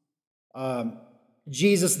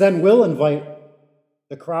 Jesus then will invite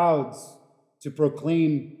the crowds to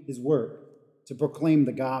proclaim his word, to proclaim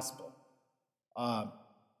the gospel.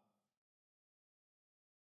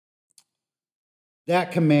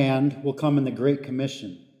 That command will come in the Great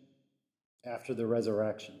Commission after the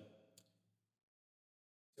resurrection.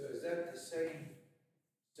 So is that the same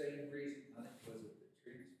reason, I think, was it the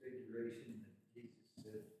transfiguration that Jesus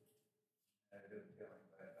said, I don't tell him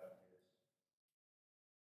about this.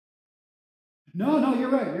 No, you're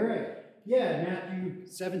right. Yeah, Matthew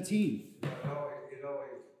 17. It always gives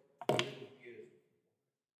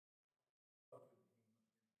something to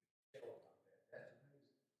tell about that. That's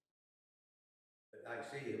amazing. But I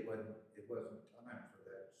see it wasn't time for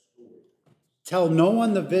that story. Tell no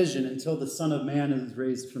one the vision until the Son of Man is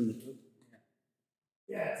raised from the dead.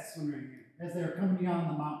 Yeah, it's this one right here. As they are coming down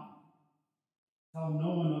the mountain, tell no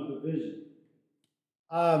one of the vision.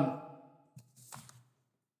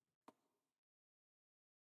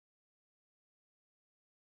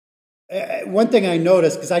 One thing I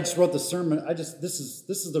noticed, because I just wrote the sermon, this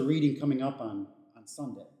is the reading coming up on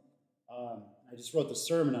Sunday. I just wrote the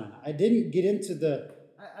sermon on it. I didn't get into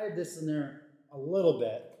I had this in there a little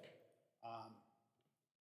bit.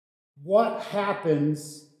 What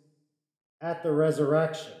happens at the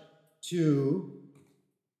resurrection to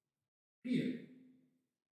Peter?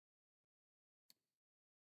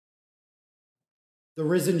 The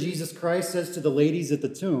risen Jesus Christ says to the ladies at the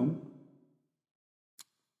tomb,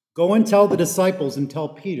 "Go and tell the disciples and tell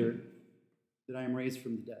Peter that I am raised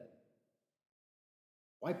from the dead."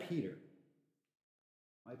 Why Peter?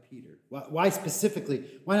 Why Peter? Why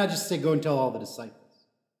specifically? Why not just say, go and tell all the disciples?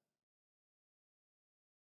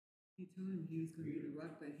 He told him he was going to be the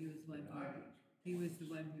rock, but he was the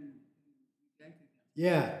one who rejected him.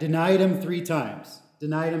 Yeah, denied him 3 times.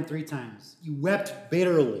 Denied him 3 times. He wept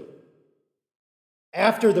bitterly.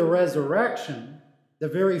 After the resurrection, the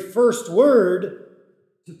very first word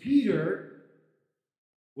to Peter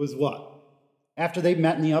was what? After they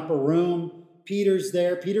met in the upper room, Peter's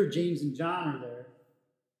there. Peter, James, and John are there.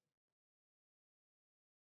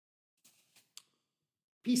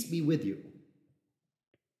 Peace be with you.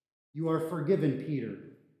 You are forgiven, Peter,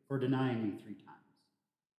 for denying me 3 times.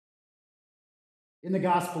 In the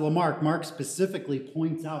Gospel of Mark specifically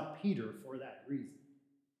points out Peter for that reason.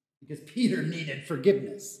 Because Peter needed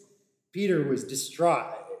forgiveness. Peter was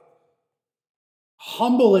distraught.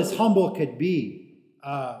 Humble as humble could be.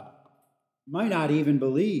 Might not even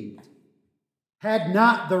believed. Had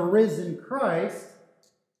not the risen Christ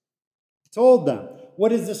told them. What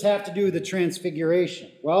does this have to do with the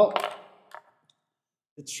transfiguration? Well,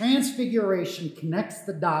 the transfiguration connects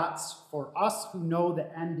the dots for us who know the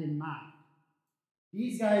end in mind.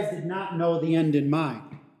 These guys did not know the end in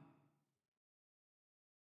mind.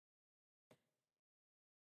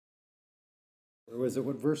 Where was it?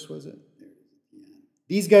 What verse was it? There it is at the end.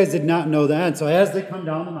 These guys did not know the end. So as they come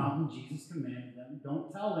down the mountain, Jesus commanded them,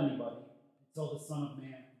 don't tell anybody until the Son of Man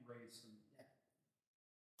is raised from the dead.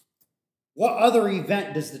 What other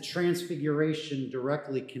event does the transfiguration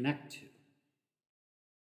directly connect to?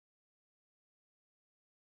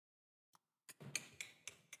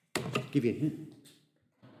 I'll give you a hint.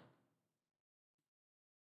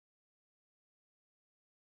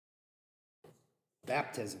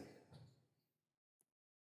 Baptism.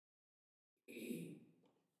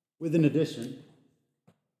 With an addition.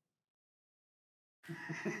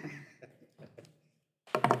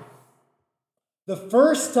 The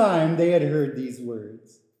first time they had heard these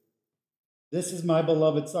words, "This is my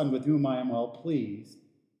beloved Son with whom I am well pleased,"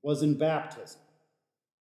 was in baptism.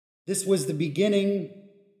 This was the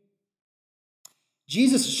beginning.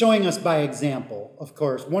 Jesus is showing us by example, of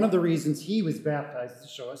course. One of the reasons he was baptized is to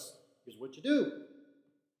show us, here's what you do.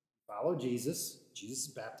 Follow Jesus. Jesus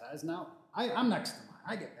is baptized now. I'm next in line.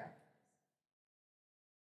 I get baptized.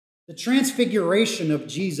 The transfiguration of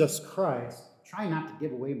Jesus Christ. Try not to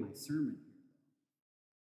give away my sermon here.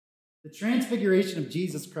 The transfiguration of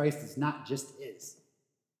Jesus Christ is not just his.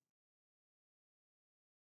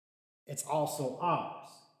 It's also ours.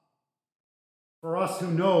 For us who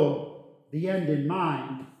know the end in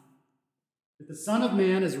mind, that the Son of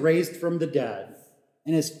Man is raised from the dead,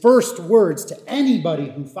 and his first words to anybody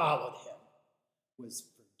who followed him was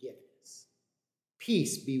forgiveness.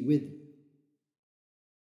 Peace be with you.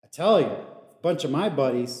 I tell you, a bunch of my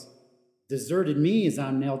buddies deserted me as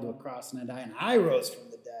I'm nailed to a cross and I die, and I rose from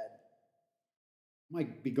the dead. I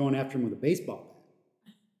might be going after him with a baseball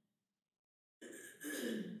bat.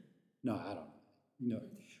 No, I don't know.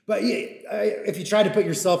 But if you try to put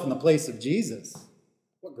yourself in the place of Jesus,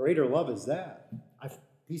 what greater love is that?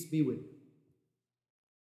 Peace be with you.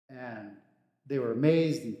 And they were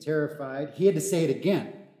amazed and terrified. He had to say it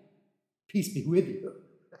again. Peace be with you.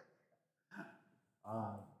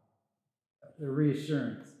 The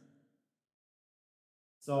reassurance.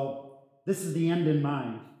 So this is the end in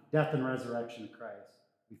mind, death and resurrection of Christ.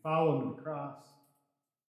 We follow him to the cross.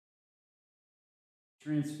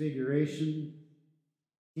 Transfiguration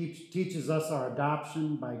teaches us our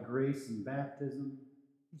adoption by grace and baptism.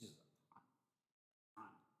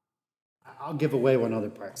 I'll give away one other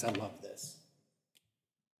part because I love this.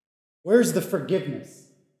 Where's the forgiveness?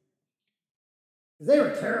 Because they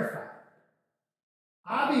were terrified.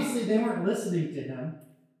 Obviously, they weren't listening to him.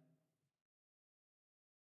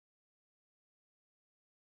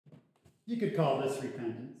 You could call this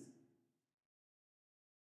repentance.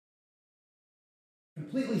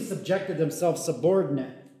 Completely subjected themselves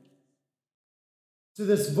subordinate to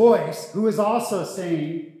this voice who is also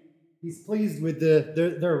saying he's pleased with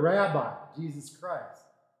their rabbi, Jesus Christ.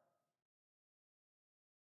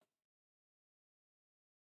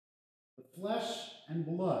 The flesh and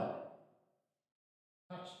blood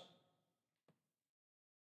touched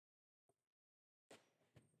him.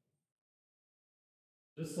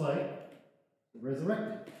 Just like the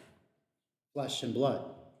resurrected flesh and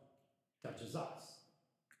blood touches us.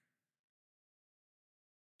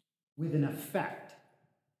 With an effect.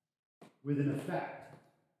 With an effect.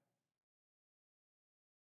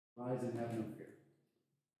 Rise and have no fear.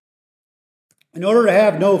 In order to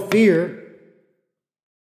have no fear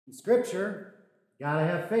in Scripture, you got to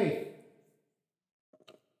have faith.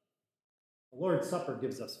 The Lord's Supper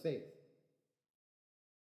gives us faith.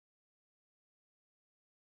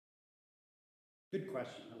 Good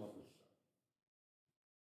question. I love this stuff.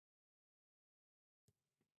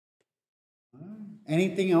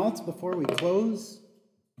 Anything else before we close?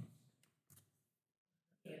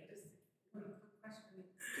 Yeah, just one quick question.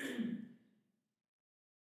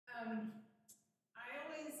 I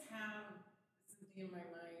always have something in my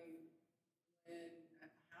mind when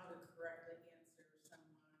how to correctly answer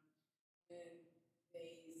someone when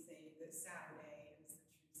they say that Saturday is the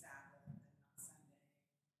true Sabbath and not Sunday.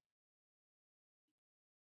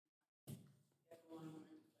 Everyone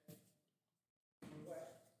what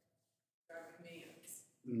God commands.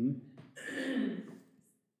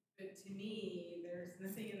 But to me, there's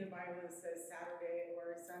nothing in the Bible that says Saturday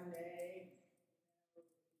or Sunday.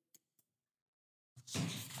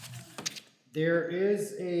 There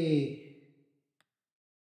is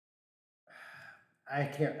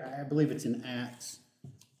I believe it's in Acts,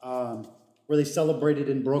 where they celebrated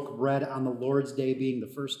and broke bread on the Lord's Day being the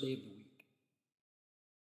first day of the week.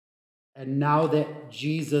 And now that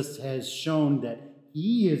Jesus has shown that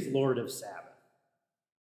he is Lord of Sabbath,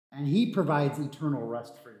 and he provides eternal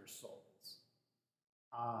rest for your souls.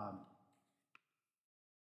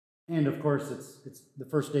 And of course, it's the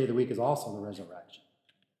first day of the week is also the resurrection.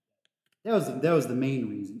 That was the main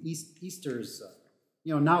reason. Easter's,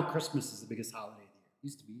 now Christmas is the biggest holiday of the year. It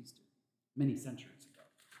used to be Easter many centuries ago.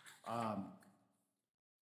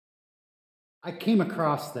 I came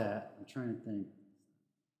across that. I'm trying to think.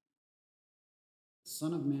 The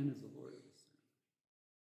Son of Man is the Lord of the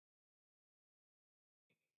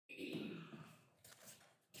Sabbath.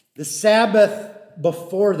 The Sabbath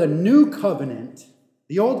before the new covenant,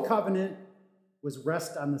 the old covenant was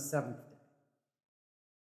rest on the seventh day.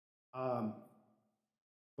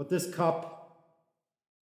 But this cup,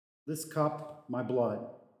 my blood,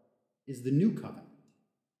 is the new covenant.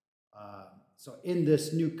 So in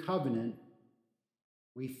this new covenant,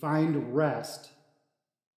 We find rest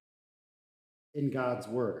in God's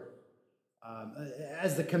word.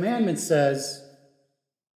 As the commandment says,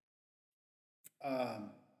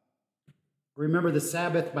 remember the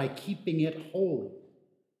Sabbath by keeping it holy.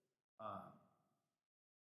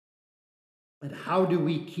 And how do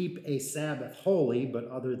we keep a Sabbath holy, but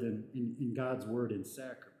other than in God's word and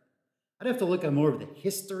sacrament? I'd have to look at more of the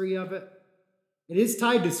history of it. It is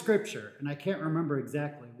tied to Scripture, and I can't remember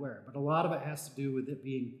exactly where, but a lot of it has to do with it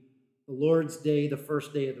being the Lord's Day, the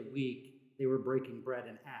first day of the week. They were breaking bread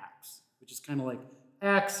in Acts, which is kind of like,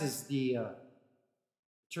 Acts is the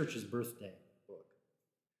church's birthday book.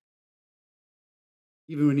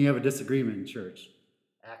 Even when you have a disagreement in church,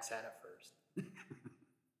 Acts had it first.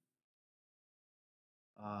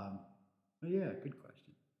 But yeah, good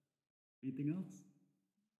question. Anything else?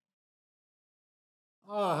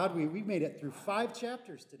 Oh, how do we made it through 5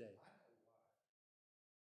 chapters today.